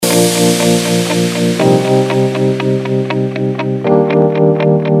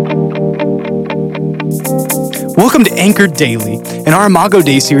Welcome to Anchored Daily. In our Imago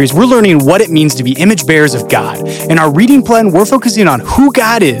Day series, we're learning what it means to be image bearers of God. In our reading plan, we're focusing on who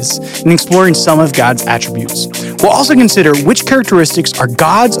God is and exploring some of God's attributes. We'll also consider which characteristics are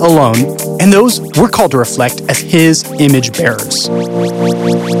God's alone and those we're called to reflect as His image bearers.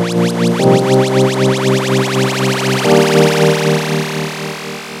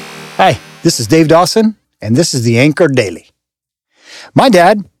 Hi, this is Dave Dawson, and this is the Anchored Daily. My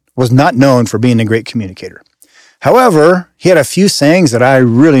dad was not known for being a great communicator. However, he had a few sayings that I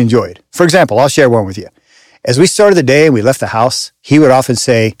really enjoyed. For example, I'll share one with you. As we started the day and we left the house, he would often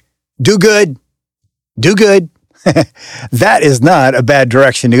say, "Do good, do good." That is not a bad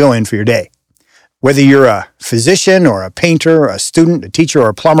direction to go in for your day. Whether you're a physician or a painter, a student, a teacher, or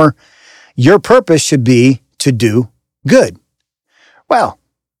a plumber, your purpose should be to do good. Well,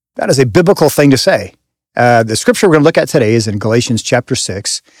 that is a biblical thing to say. The scripture we're going to look at today is in Galatians chapter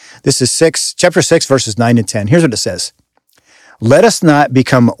 6. This is chapter 6, verses 9 and 10. Here's what it says. "Let us not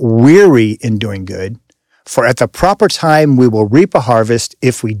become weary in doing good, for at the proper time we will reap a harvest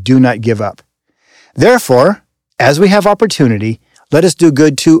if we do not give up. Therefore, as we have opportunity, let us do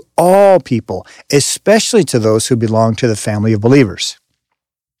good to all people, especially to those who belong to the family of believers."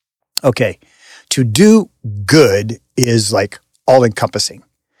 Okay, to do good is like all-encompassing.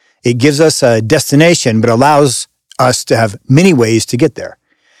 It gives us a destination, but allows us to have many ways to get there.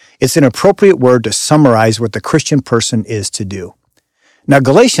 It's an appropriate word to summarize what the Christian person is to do. Now,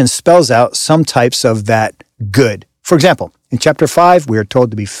 Galatians spells out some types of that good. For example, in chapter 5, we are told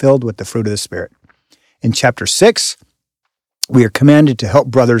to be filled with the fruit of the Spirit. In chapter 6, we are commanded to help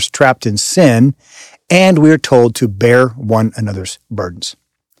brothers trapped in sin, and we are told to bear one another's burdens.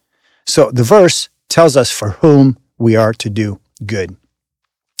 So the verse tells us for whom we are to do good.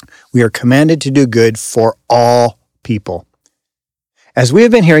 We are commanded to do good for all people. As we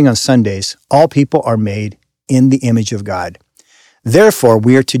have been hearing on Sundays, all people are made in the image of God. Therefore,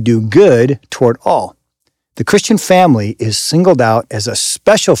 we are to do good toward all. The Christian family is singled out as a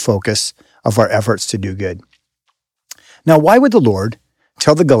special focus of our efforts to do good. Now, why would the Lord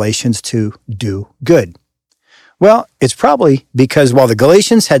tell the Galatians to do good? Well, it's probably because while the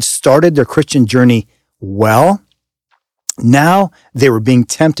Galatians had started their Christian journey well, now they were being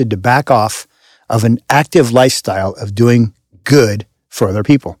tempted to back off of an active lifestyle of doing good for other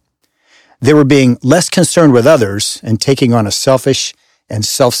people. They were being less concerned with others and taking on a selfish and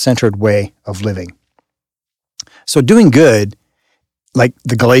self-centered way of living. So doing good, like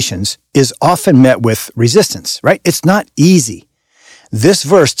the Galatians, is often met with resistance, right? It's not easy. This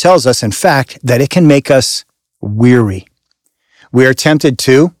verse tells us, in fact, that it can make us weary. We are tempted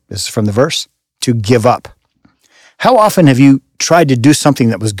to, this is from the verse, to give up. How often have you tried to do something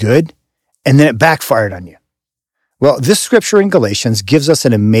that was good and then it backfired on you? Well, this scripture in Galatians gives us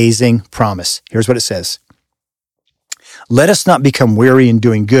an amazing promise. Here's what it says. "Let us not become weary in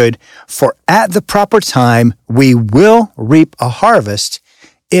doing good, for at the proper time we will reap a harvest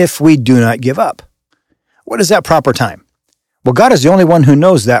if we do not give up." What is that proper time? Well, God is the only one who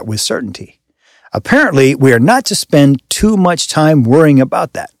knows that with certainty. Apparently, we are not to spend too much time worrying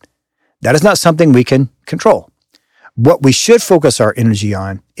about that. That is not something we can control. What we should focus our energy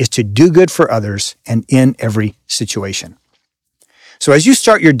on is to do good for others and in every situation. So as you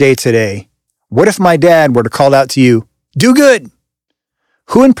start your day today, what if my dad were to call out to you, "Do good"?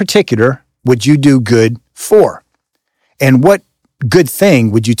 Who in particular would you do good for? And what good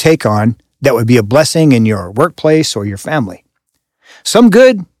thing would you take on that would be a blessing in your workplace or your family? Some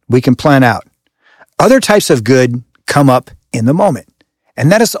good we can plan out. Other types of good come up in the moment.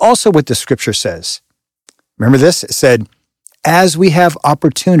 And that is also what the scripture says. Remember this? It said, "As we have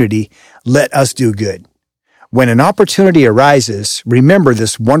opportunity, let us do good." When an opportunity arises, remember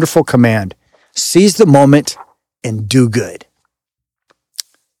this wonderful command. Seize the moment and do good.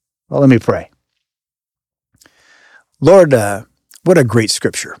 Well, let me pray. Lord, what a great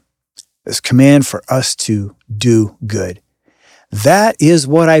scripture. This command for us to do good. That is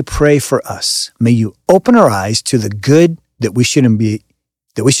what I pray for us. May you open our eyes to the good that we should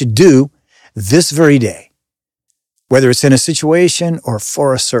do this very day. Whether it's in a situation or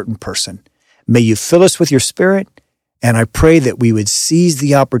for a certain person. May you fill us with your Spirit, and I pray that we would seize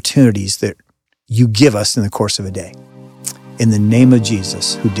the opportunities that you give us in the course of a day. In the name of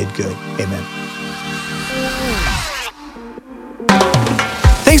Jesus, who did good. Amen.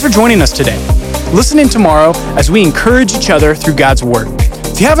 Thanks for joining us today. Listen in tomorrow as we encourage each other through God's Word.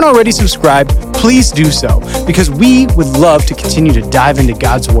 If you haven't already subscribed, please do so, because we would love to continue to dive into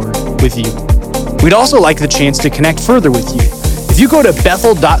God's Word with you. We'd also like the chance to connect further with you. If you go to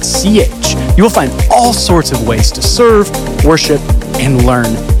bethel.ch, you will find all sorts of ways to serve, worship, and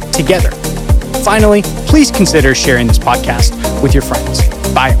learn together. Finally, please consider sharing this podcast with your friends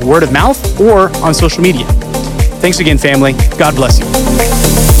by word of mouth or on social media. Thanks again, family. God bless you.